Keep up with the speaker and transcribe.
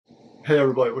Hey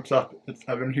everybody, what's up? It's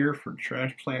Evan here for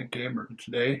Transplant Gamer. And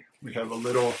today we have a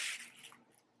little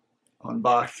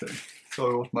unboxing.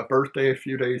 So it was my birthday a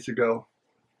few days ago,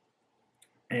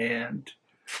 and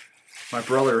my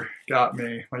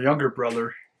younger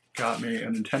brother got me a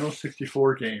Nintendo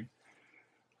 64 game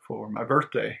for my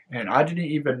birthday. And I didn't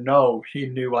even know he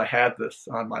knew I had this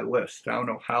on my list. I don't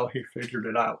know how he figured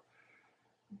it out,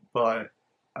 but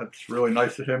it's really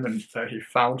nice of him and that he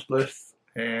found this.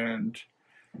 And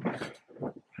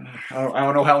I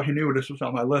don't know how he knew this was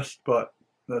on my list, but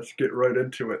let's get right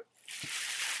into it.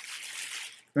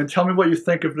 And tell me what you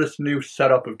think of this new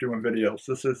setup of doing videos.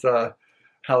 This is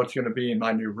how it's going to be in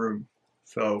my new room.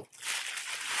 So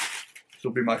this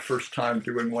will be my first time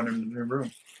doing one in the new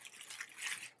room.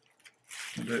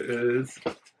 And it is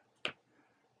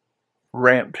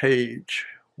Rampage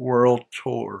World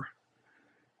Tour.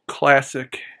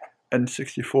 Classic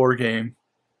N64 game.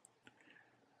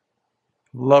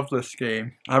 Love this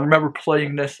game. I remember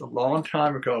playing this a long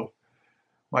time ago.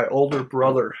 My older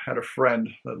brother had a friend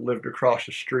that lived across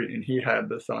the street, and he had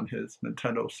this on his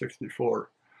Nintendo 64.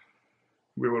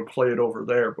 We would play it over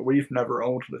there, but we've never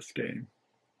owned this game.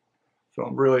 So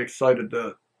I'm really excited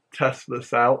to test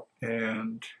this out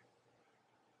and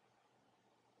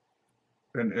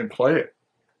play it.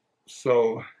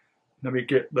 So let me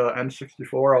get the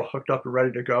N64 all hooked up and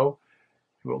ready to go.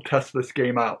 We'll test this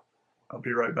game out. I'll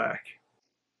be right back.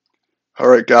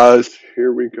 Alright guys,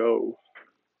 here we go.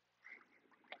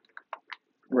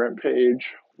 Rampage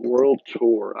World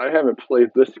Tour. I haven't played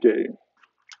this game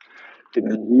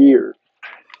in years.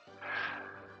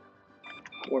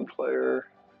 One player.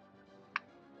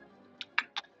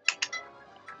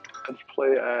 Let's play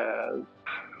as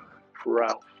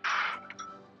Ralph.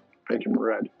 Make him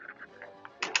red.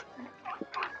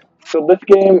 So this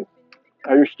game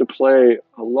I used to play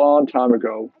a long time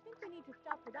ago.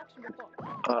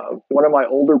 One of my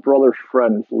older brother's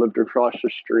friends lived across the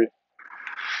street,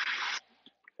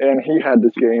 and he had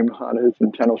this game on his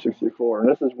Nintendo 64, and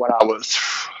this is when I was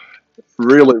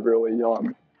really, really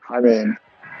young. I mean,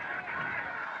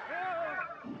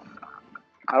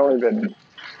 I don't even,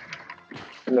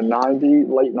 in the 90s,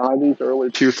 late 90s, early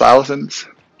 2000s.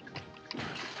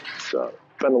 So it's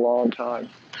been a long time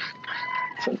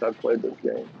since I played this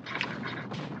game.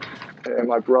 And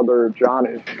my brother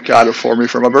Johnny got it for me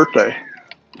for my birthday.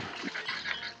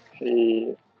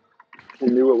 He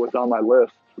knew it was on my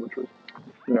list, which was,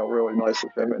 really nice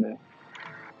of him, and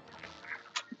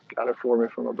he got it for me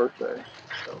for my birthday.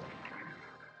 So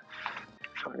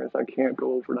I guess I can't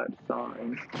go over that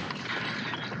sign.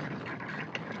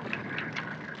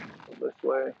 Go this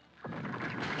way.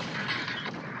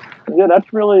 And yeah,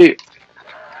 that's really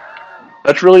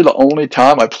the only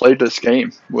time I played this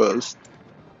game was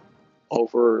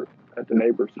over at the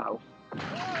neighbor's house.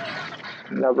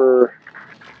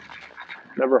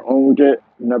 Never owned it,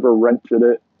 never rented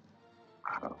it.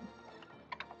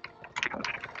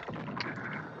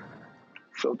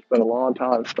 So it's been a long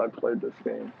time since I played this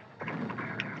game.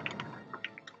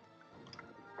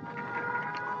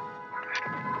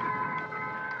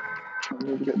 I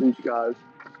need to get these guys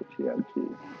to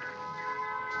TNT.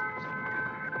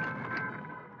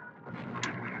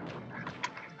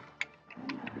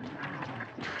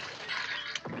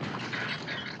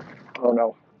 Oh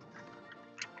no.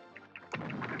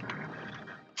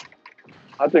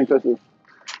 I think this is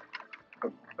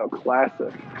a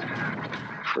classic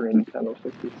for Nintendo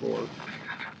 64.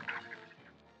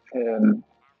 And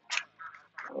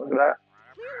look at that.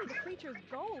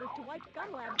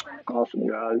 Awesome,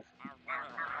 guys.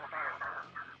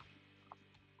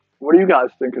 What do you guys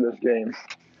think of this game?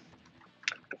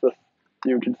 Do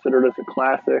you consider this a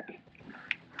classic?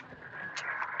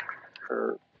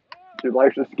 Or do you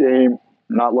like this game?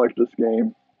 Not like this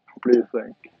game? What do you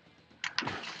think?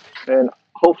 And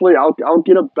hopefully I'll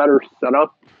get a better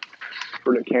setup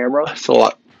for the camera,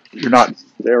 so you're not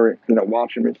staring,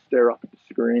 watching me stare up at the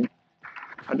screen.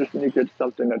 I just need to get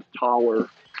something that's taller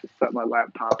to set my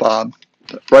laptop on.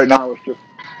 Right now it's just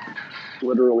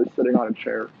literally sitting on a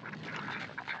chair.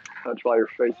 That's why you're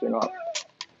facing up.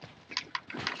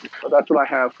 But that's what I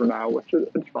have for now, which is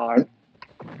it's fine.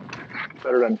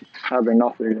 Better than having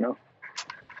nothing,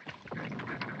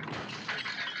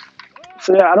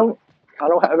 So yeah, I don't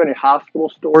have any hospital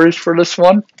stories for this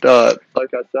one.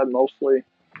 Like I said, mostly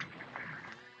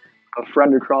a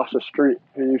friend across the street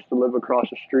who used to live across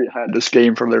the street had this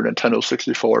game from their Nintendo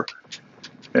 64,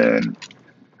 and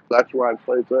that's where I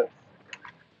played this.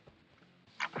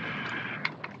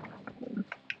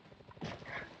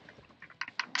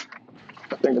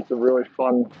 I think it's a really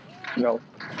fun,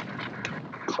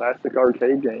 classic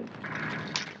arcade game.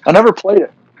 I never played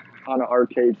it. on an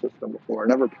arcade system before. I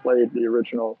never played the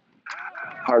original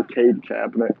arcade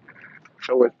cabinet. It's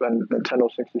always been Nintendo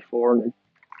 64 and the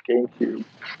GameCube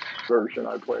version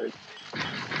I played.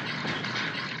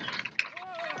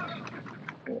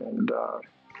 And I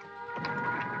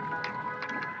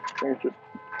think it's just,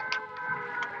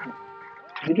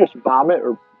 did he just vomit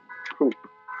or poop?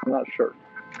 I'm not sure.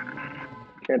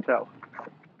 Can't tell.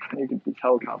 I think it's these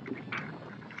helicopters.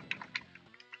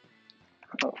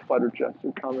 Fighter jets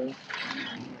are coming.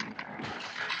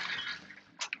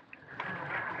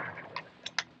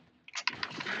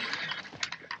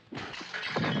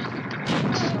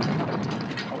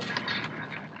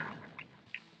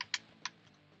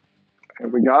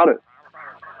 And we got it.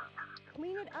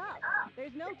 Clean it up.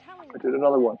 There's no telling. I did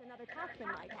another one. Another toxin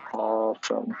might have.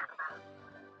 Awesome.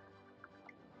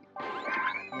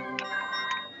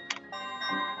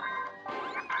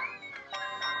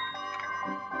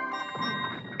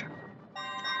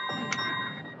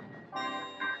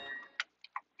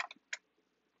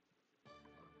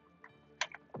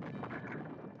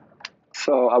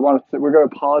 So we're going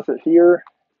to pause it here,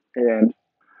 and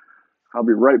I'll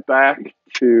be right back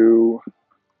to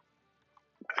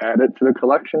add it to the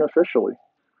collection officially.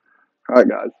 All right,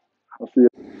 guys. I'll see you.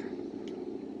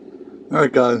 All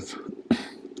right, guys.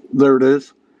 There it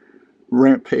is.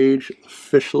 Rampage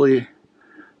officially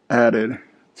added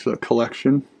to the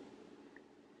collection.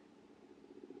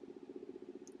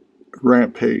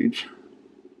 Rampage.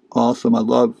 Awesome. I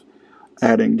love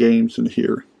adding games in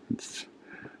here. It's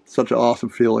such an awesome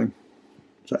feeling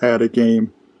to add a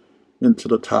game into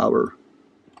the tower.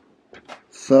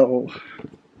 So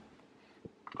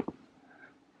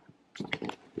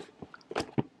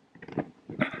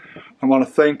I want to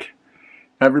thank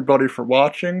everybody for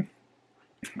watching.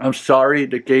 I'm sorry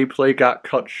the gameplay got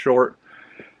cut short.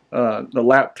 The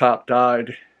laptop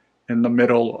died in the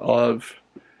middle of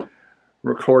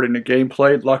recording the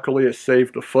gameplay. Luckily it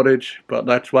saved the footage, but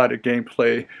that's why the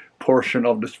gameplay portion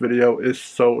of this video is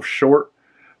so short.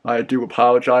 I do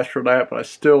apologize for that, but I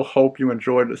still hope you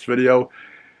enjoyed this video.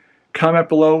 Comment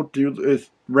below, is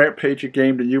Rampage a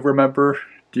game that you remember?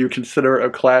 Do you consider it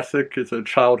a classic? It's a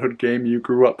childhood game you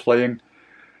grew up playing.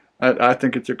 I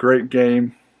think it's a great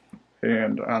game,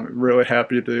 and I'm really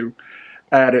happy to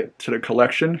add it to the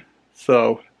collection.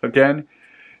 So again,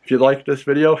 if you liked this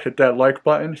video, hit that like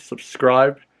button,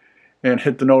 subscribe, and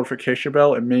hit the notification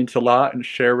bell. It means a lot, and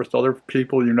share with other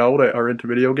people you know that are into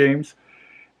video games.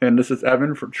 And this is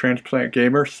Evan from Transplant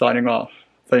Gamer signing off.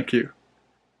 Thank you.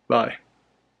 Bye.